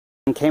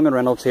Kamon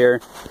Reynolds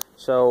here.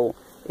 So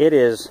it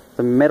is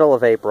the middle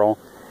of April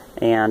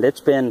and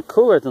it's been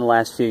cooler than the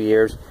last few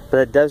years, but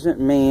it doesn't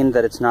mean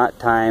that it's not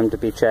time to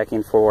be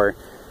checking for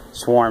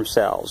swarm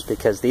cells,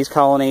 because these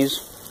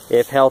colonies,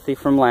 if healthy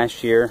from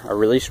last year, are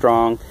really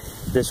strong.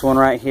 This one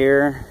right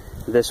here,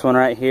 this one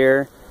right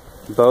here,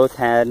 both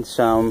had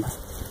some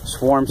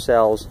swarm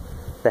cells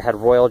that had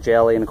royal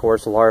jelly and of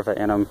course larvae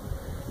in them.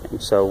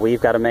 And so we've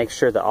got to make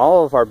sure that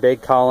all of our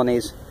big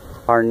colonies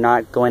are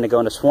not going to go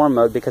into swarm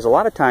mode, because a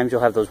lot of times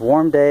you'll have those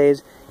warm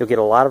days, you'll get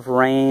a lot of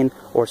rain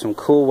or some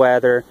cool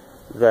weather,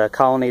 the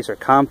colonies are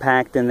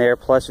compact in there,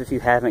 plus if you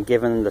haven't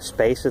given them the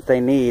space that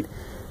they need,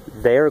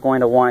 they're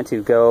going to want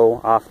to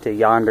go off to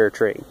yonder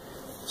tree.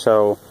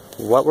 So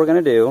what we're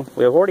going to do,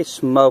 we've already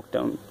smoked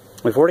them,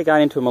 we've already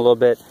got into them a little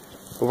bit,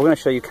 but we're going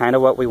to show you kind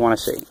of what we want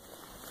to see.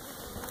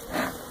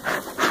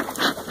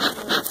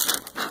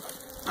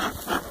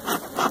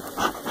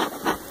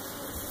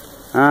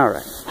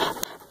 Alright.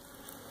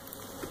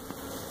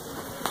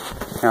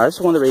 Now this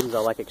is one of the reasons I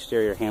like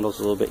exterior handles,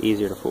 a little bit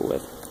easier to fool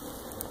with.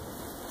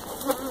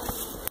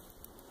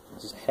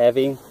 This is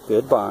heavy,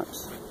 good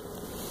box.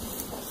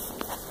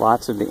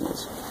 Lots of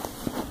bees.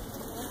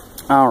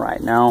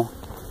 Alright, now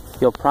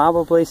you'll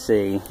probably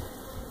see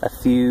a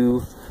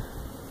few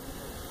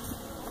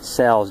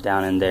cells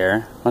down in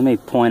there. Let me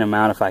point them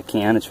out if I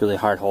can. It's really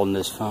hard holding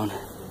this phone.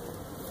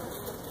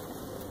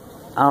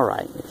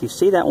 Alright, if you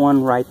see that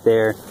one right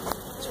there,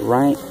 it's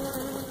right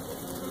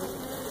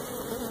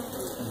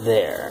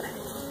there.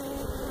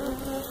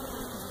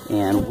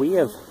 And we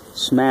have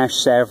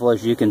smashed several,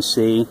 as you can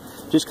see,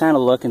 just kind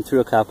of looking through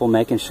a couple,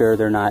 making sure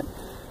they're not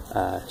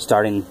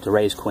starting to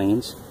raise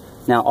queens.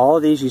 Now all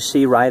of these you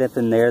see right up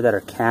in there that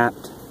are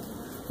capped,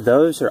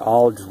 those are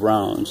all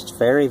drones. It's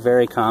very,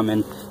 very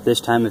common this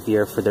time of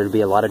year for there to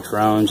be a lot of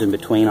drones in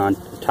between on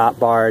the top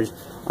bars,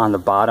 on the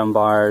bottom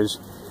bars.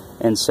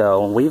 And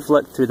so when we've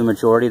looked through the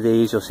majority of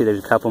these, you'll see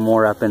there's a couple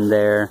more up in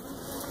there.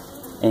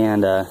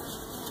 And let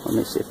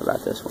me see if I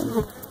got this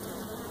one.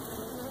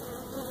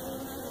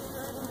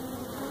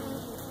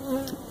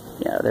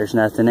 Yeah, there's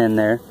nothing in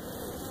there.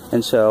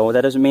 And so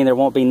that doesn't mean there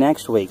won't be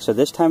next week. So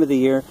this time of the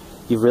year,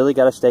 you've really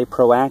got to stay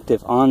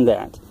proactive on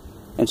that.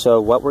 And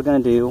so what we're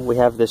going to do, we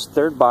have this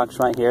third box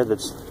right here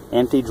that's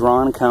empty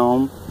drawn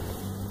comb.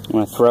 I'm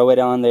going to throw it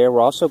on there.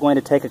 We're also going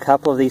to take a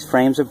couple of these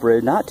frames of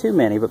brood, not too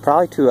many, but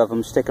probably 2 of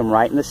them, stick them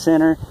right in the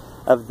center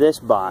of this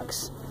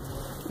box.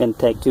 And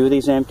take 2 of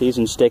these empties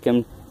and stick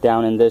them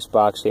down in this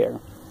box here.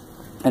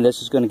 And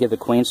this is going to give the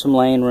queen some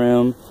laying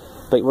room,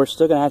 but we're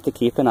still going to have to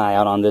keep an eye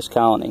out on this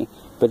colony.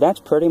 But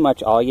that's pretty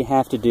much all you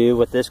have to do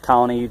with this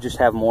colony. You just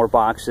have more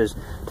boxes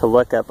to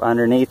look up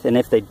underneath. And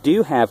if they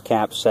do have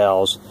capped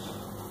cells,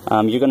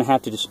 you're going to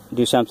have to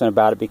do something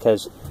about it,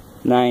 because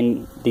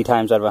 90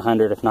 times out of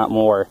 100, if not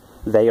more,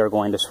 they are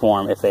going to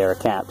swarm if they are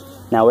capped.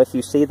 Now, if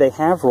you see they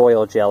have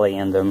royal jelly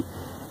in them,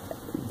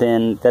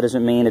 then that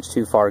doesn't mean it's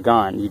too far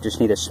gone. You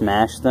just need to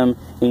smash them.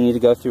 You need to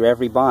go through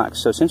every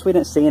box. So since we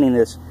didn't see any in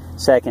this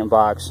second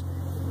box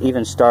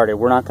even started,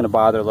 we're not going to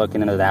bother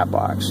looking into that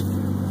box.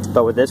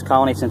 But with this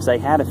colony, since they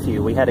had a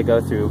few, we had to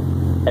go through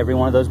every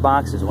one of those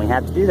boxes. And we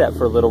had to do that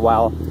for a little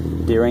while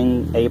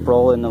during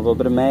April and a little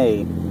bit of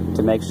May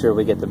to make sure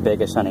we get the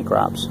biggest honey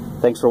crops.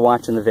 Thanks for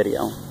watching the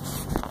video.